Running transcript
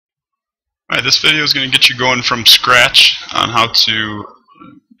Alright, this video is going to get you going from scratch on how to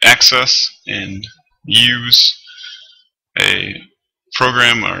access and use a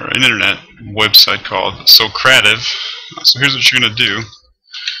program or an internet website called Socrative. So here's what you're going to do.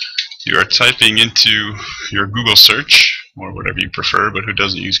 You are typing into your Google search, or whatever you prefer, but who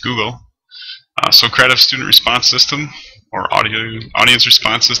doesn't use Google, Socrative Student Response System, or Audience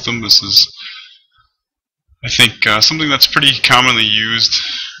Response System. This is, I think, something that's pretty commonly used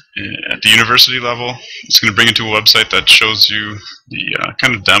at the university level. It's going to bring you to a website that shows you the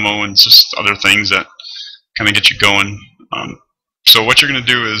kind of demo and just other things that kind of get you going. So what you're going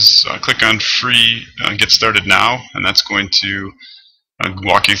to do is click on free get started now, and that's going to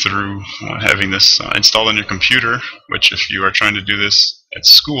walk you through having this installed on your computer, which if you are trying to do this at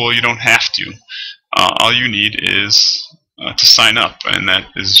school, you don't have to. All you need is to sign up, and that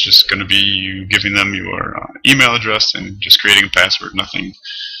is just going to be you giving them your email address and just creating a password, nothing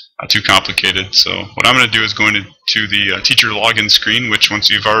too complicated. So what I'm going to do is go into the teacher login screen, which once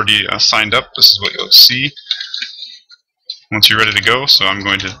you've already signed up, this is what you'll see once you're ready to go. So I'm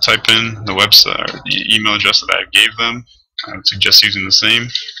going to type in the website or the email address that I gave them. I would suggest using the same,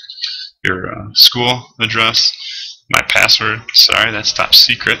 your school address, my password. Sorry, that's top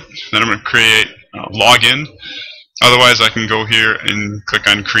secret. Then I'm going to create login. Otherwise, I can go here and click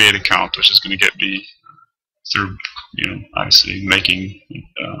on create account, which is going to get me through, obviously making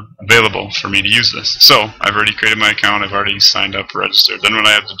available for me to use this. So I've already created my account. I've already signed up, registered. Then what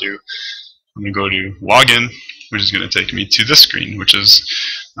I have to do, I'm going to go to login, which is going to take me to this screen, which is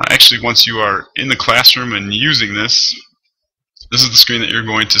actually once you are in the classroom and using this, this is the screen that you're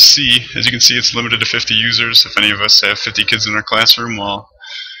going to see. As you can see, it's limited to 50 users. If any of us have 50 kids in our classroom, well,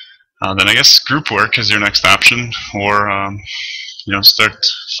 then I guess group work is your next option, or start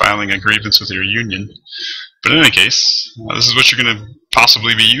filing a grievance with your union. But in any case, this is what you're going to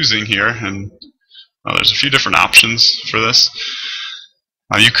possibly be using here, and there's a few different options for this.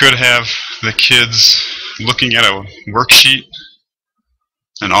 You could have the kids looking at a worksheet,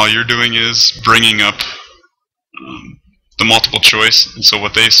 and all you're doing is bringing up the multiple choice. And so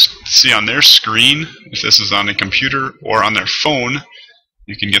what they see on their screen, if this is on a computer or on their phone,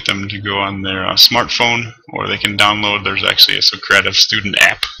 you can get them to go on their smartphone, or they can download. There's actually a Socrative student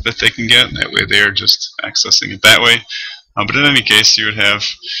app that they can get, and that way they are just accessing it that way. But in any case, you would have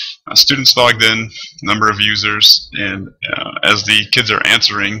students logged in, number of users, and as the kids are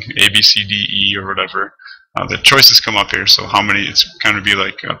answering A, B, C, D, E, or whatever, the choices come up here. So how many, it's kind of be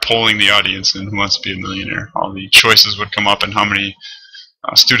like polling the audience in Who Wants to Be a Millionaire. All the choices would come up and how many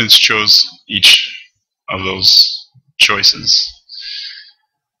students chose each of those choices.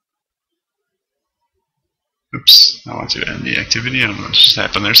 Oops, I want to end the activity. I don't know what just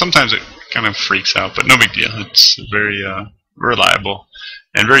happened there. Sometimes it kind of freaks out, but no big deal. It's very reliable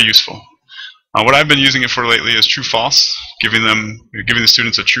and very useful. What I've been using it for lately is true-false, giving the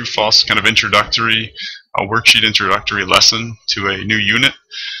students a true-false kind of introductory, worksheet introductory lesson to a new unit.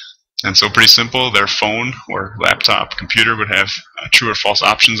 And so pretty simple, their phone or laptop computer would have true or false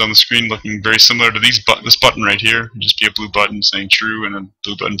options on the screen, looking very similar to this button right here. It'd just be a blue button saying true and a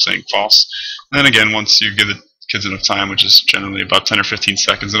blue button saying false. And then again, once you give the kids enough time, which is generally about 10 or 15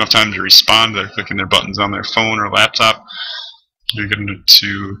 seconds, enough time to respond, they're clicking their buttons on their phone or laptop, you're going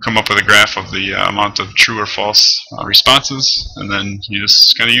to come up with a graph of the amount of true or false responses, and then you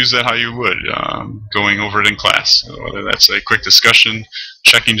just kind of use that how you would going over it in class. So whether that's a quick discussion,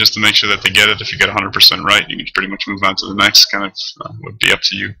 checking just to make sure that they get it. If you get 100% right, you can pretty much move on to the next. Kind of would be up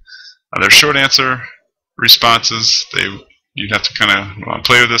to you. They're short answer responses. You'd have to kind of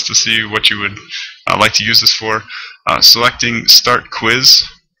play with this to see what you would like to use this for. Selecting Start Quiz,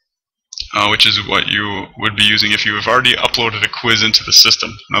 which is what you would be using if you have already uploaded a quiz into the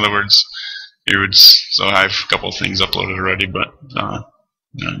system. In other words, so I have a couple of things uploaded already, but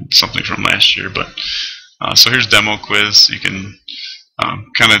something from last year. But so here's demo quiz. You can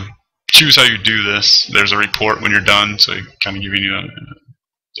kind of choose how you do this. There's a report when you're done, so kind of giving you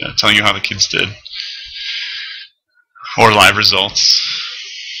telling you how the kids did. Or live results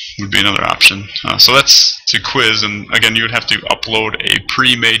would be another option. So that's to quiz, and again, you would have to upload a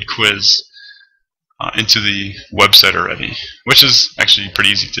pre-made quiz into the website already, which is actually pretty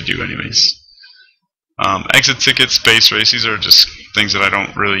easy to do anyways. Exit tickets, space race, these are just things that I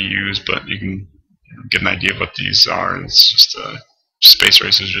don't really use, but you can get an idea of what these are. It's just space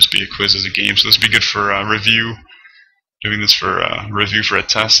races would just be a quiz as a game, so this would be good for review, doing this for review for a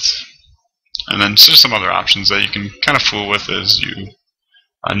test. And then just some other options that you can kind of fool with as you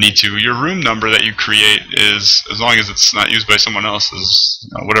need to. Your room number that you create is, as long as it's not used by someone else, is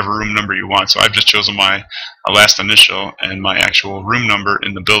whatever room number you want. So I've just chosen my last initial and my actual room number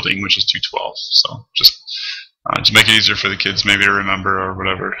in the building, which is 212. So just to make it easier for the kids maybe to remember or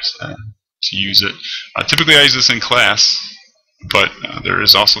whatever, to use it. Typically I use this in class, but there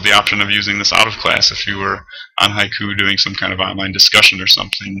is also the option of using this out of class if you were on Haiku doing some kind of online discussion or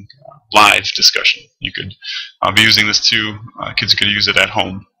something, live discussion. You could be using this too. Kids could use it at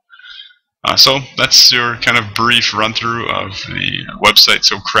home. So that's your kind of brief run through of the website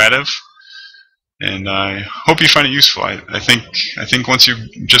Socrative, and I hope you find it useful. I think once you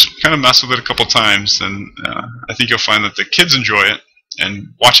just kind of mess with it a couple times, then I think you'll find that the kids enjoy it. And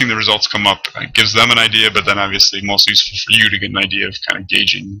watching the results come up gives them an idea, but then obviously most useful for you to get an idea of kind of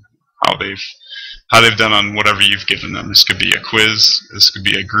gauging how they've done on whatever you've given them. This could be a quiz, this could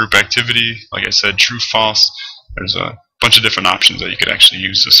be a group activity, like I said, true, false. There's a bunch of different options that you could actually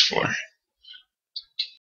use this for.